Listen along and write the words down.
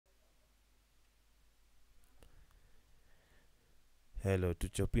Hello,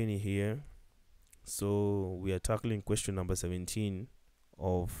 Tuchopini here. So we are tackling question number 17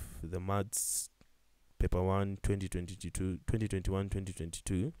 of the Maths Paper 1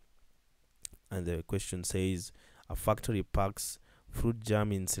 2021-2022, and the question says a factory packs fruit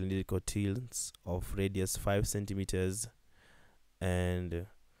jam in cylindrical tins of radius 5 centimeters and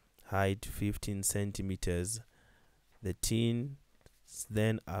height 15 centimeters. The tins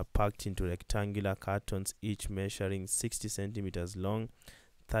then are packed into rectangular cartons, each measuring 60 centimeters long,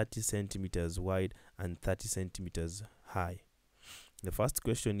 30 centimeters wide, and 30 centimeters high. The first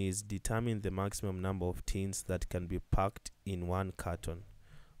question is determine the maximum number of tins that can be packed in one carton.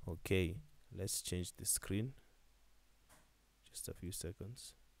 Okay, let's change the screen. Just a few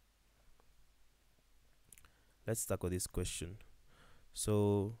seconds. Let's tackle this question.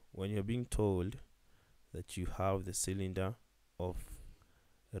 So when you're being told that you have the cylinder of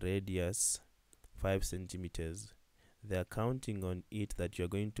radius 5 centimeters, they're counting on it that you're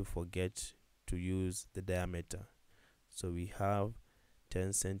going to forget to use the diameter. So we have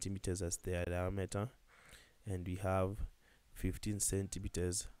 10 centimeters as the diameter, and we have 15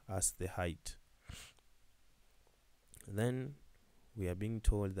 centimeters as the height. Then we are being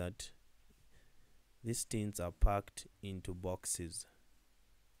told that these tins are packed into boxes.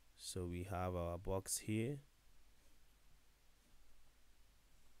 So we have our box here,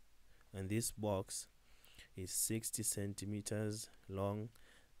 and this box is 60 centimeters long,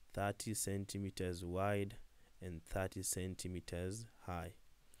 30 centimeters wide, and 30 centimeters high.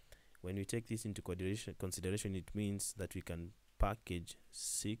 When we take this into consideration, it means that we can package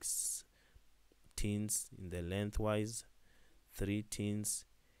 6 tins in the lengthwise, 3 tins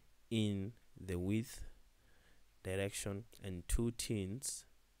in the width direction, and 2 tins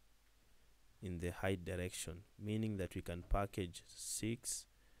in the height direction, meaning that we can package 6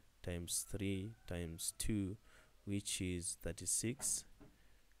 times 3 times 2, which is 36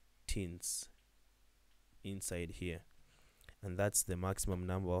 tins inside here, and that's the maximum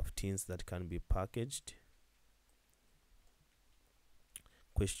number of tins that can be packaged.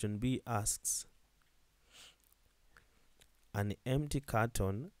 Question B asks, an empty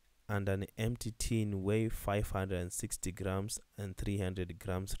carton and an empty tin weigh 560 grams and 300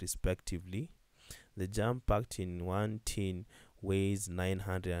 grams respectively. The jam packed in one tin weighs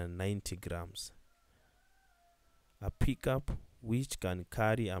 990 grams. A pickup which can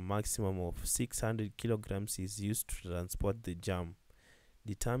carry a maximum of 600 kilograms is used to transport the jam.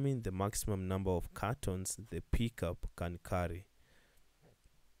 Determine the maximum number of cartons the pickup can carry.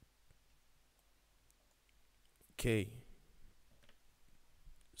 Okay,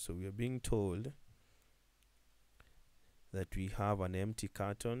 so we are being told that we have an empty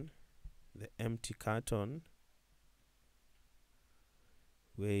carton. The empty carton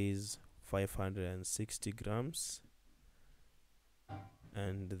weighs 560 grams,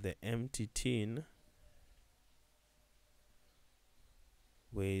 and the empty tin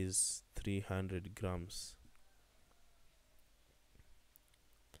weighs 300 grams.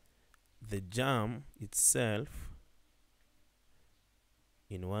 The jam itself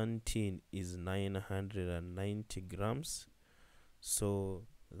in one tin is 990 grams, so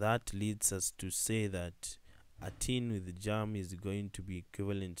that leads us to say that a tin with jam is going to be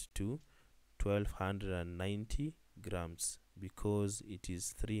equivalent to 1290 grams, because it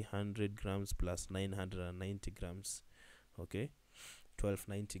is 300 grams plus 990 grams. Okay,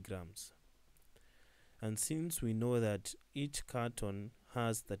 1290 grams. And since we know that each carton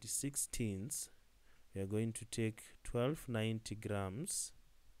has 36 tins, we are going to take 1290 grams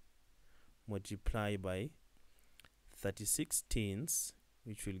multiply by 36 tins,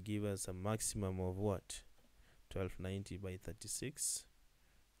 which will give us a maximum of what? 1290 by 36.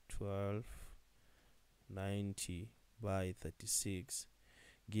 1290 by 36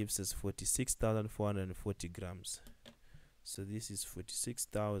 gives us 46,440 grams. So this is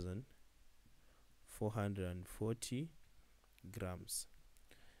 46,440 grams.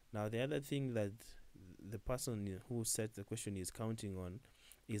 Now the other thing that the person who set the question is counting on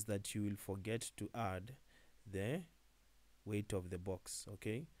is that you will forget to add the weight of the box.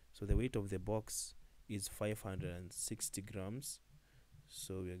 Okay, so the weight of the box is 560 grams,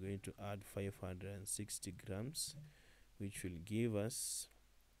 so we are going to add 560 grams, which will give us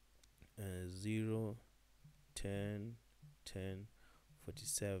 0, 10, 10,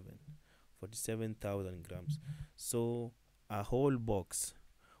 47,000 grams. So a whole box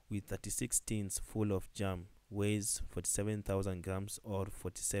with 36 tins full of jam weighs 47,000 grams or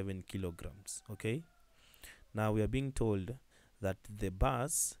 47 kilograms. Okay, now we are being told that the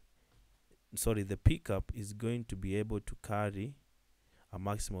pickup is going to be able to carry a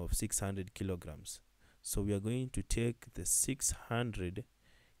maximum of 600 kilograms. So we are going to take the 600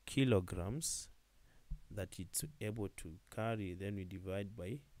 kilograms that it's able to carry, then we divide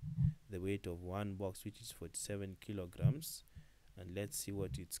by the weight of one box, which is 47 kilograms, and let's see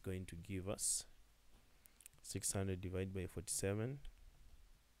what it's going to give us. 600 divided by 47,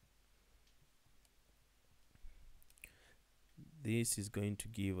 this is going to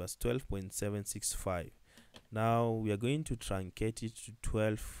give us 12.765. Now we are going to truncate it to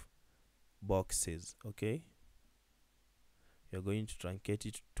 12 boxes. Okay, we are going to truncate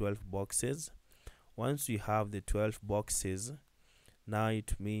it to 12 boxes. Once we have the 12 boxes, now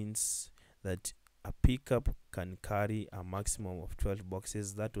it means that a pickup can carry a maximum of 12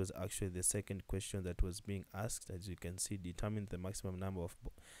 boxes. That was actually the second question that was being asked. As you can see, determine the maximum number of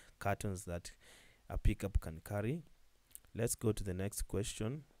cartons that a pickup can carry. Let's go to the next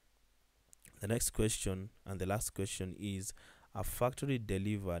question. The next question and the last question is: a factory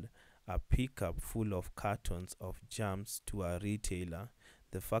delivered a pickup full of cartons of jams to a retailer.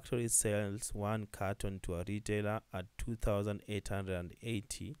 The factory sells one carton to a retailer at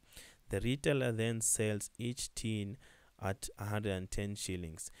 2,880. The retailer then sells each tin at 110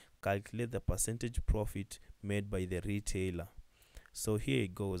 shillings. Calculate the percentage profit made by the retailer. So here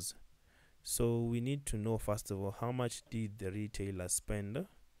it goes. So we need to know, first of all, how much did the retailer spend,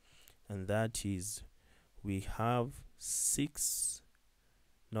 and that is, we have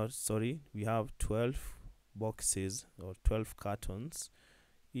 12 boxes or 12 cartons.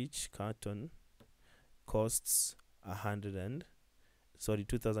 Each carton costs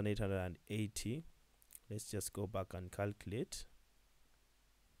 2,880. Let's just go back and calculate.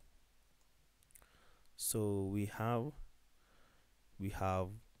 So we have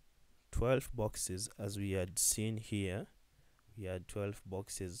 12 boxes, as we had seen here. We had 12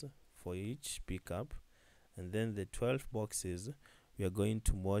 boxes for each pickup, and then the 12 boxes we are going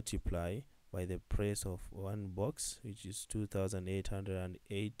to multiply by the price of one box, which is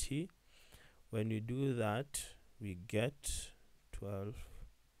 2,880. When we do that, we get 12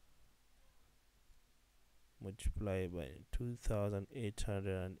 multiplied by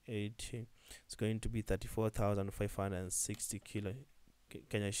 2,880. It's going to be 34,560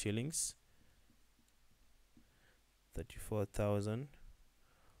 Kenya shillings.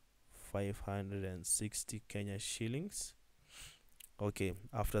 34,560 Kenya shillings. Okay,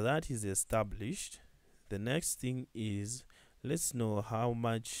 after that is established, the next thing is, let's know how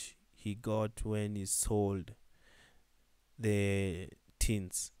much he got when he sold the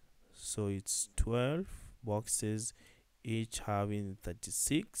tins. So it's 12 boxes, each having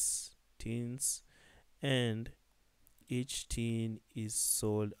 36 tins, and each tin is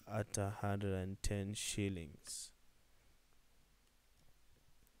sold at 110 shillings.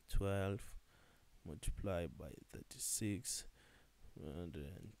 12 multiplied by 36,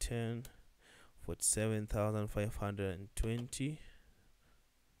 110, 47,520.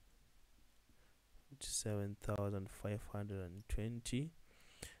 47,520.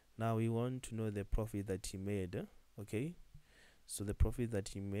 Now we want to know the profit that he made. Okay, so the profit that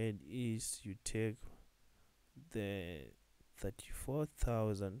he made is, you take the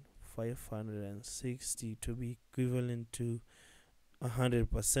 34,560 to be equivalent to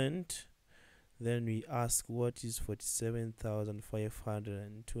 100%. Then we ask, what is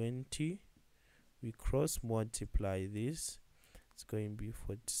 47,520? We cross multiply this. It's going to be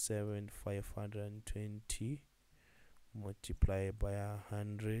 47,520 multiplied by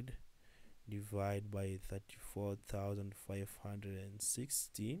 100 divided by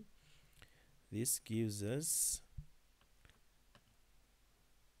 34,560. This gives us,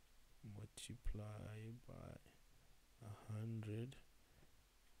 multiply by 100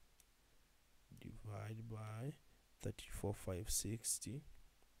 divided by 34,560,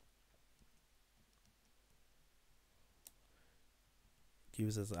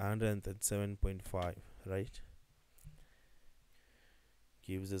 gives us 137.5, right?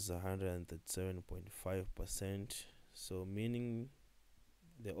 Gives us 137.5%. So meaning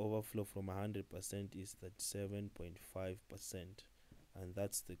the overflow from 100% is 37.5%. And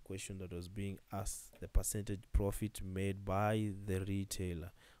that's the question that was being asked, the percentage profit made by the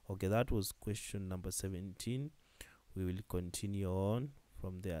retailer. Okay, that was question number 17. We will continue on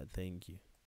from there. Thank you.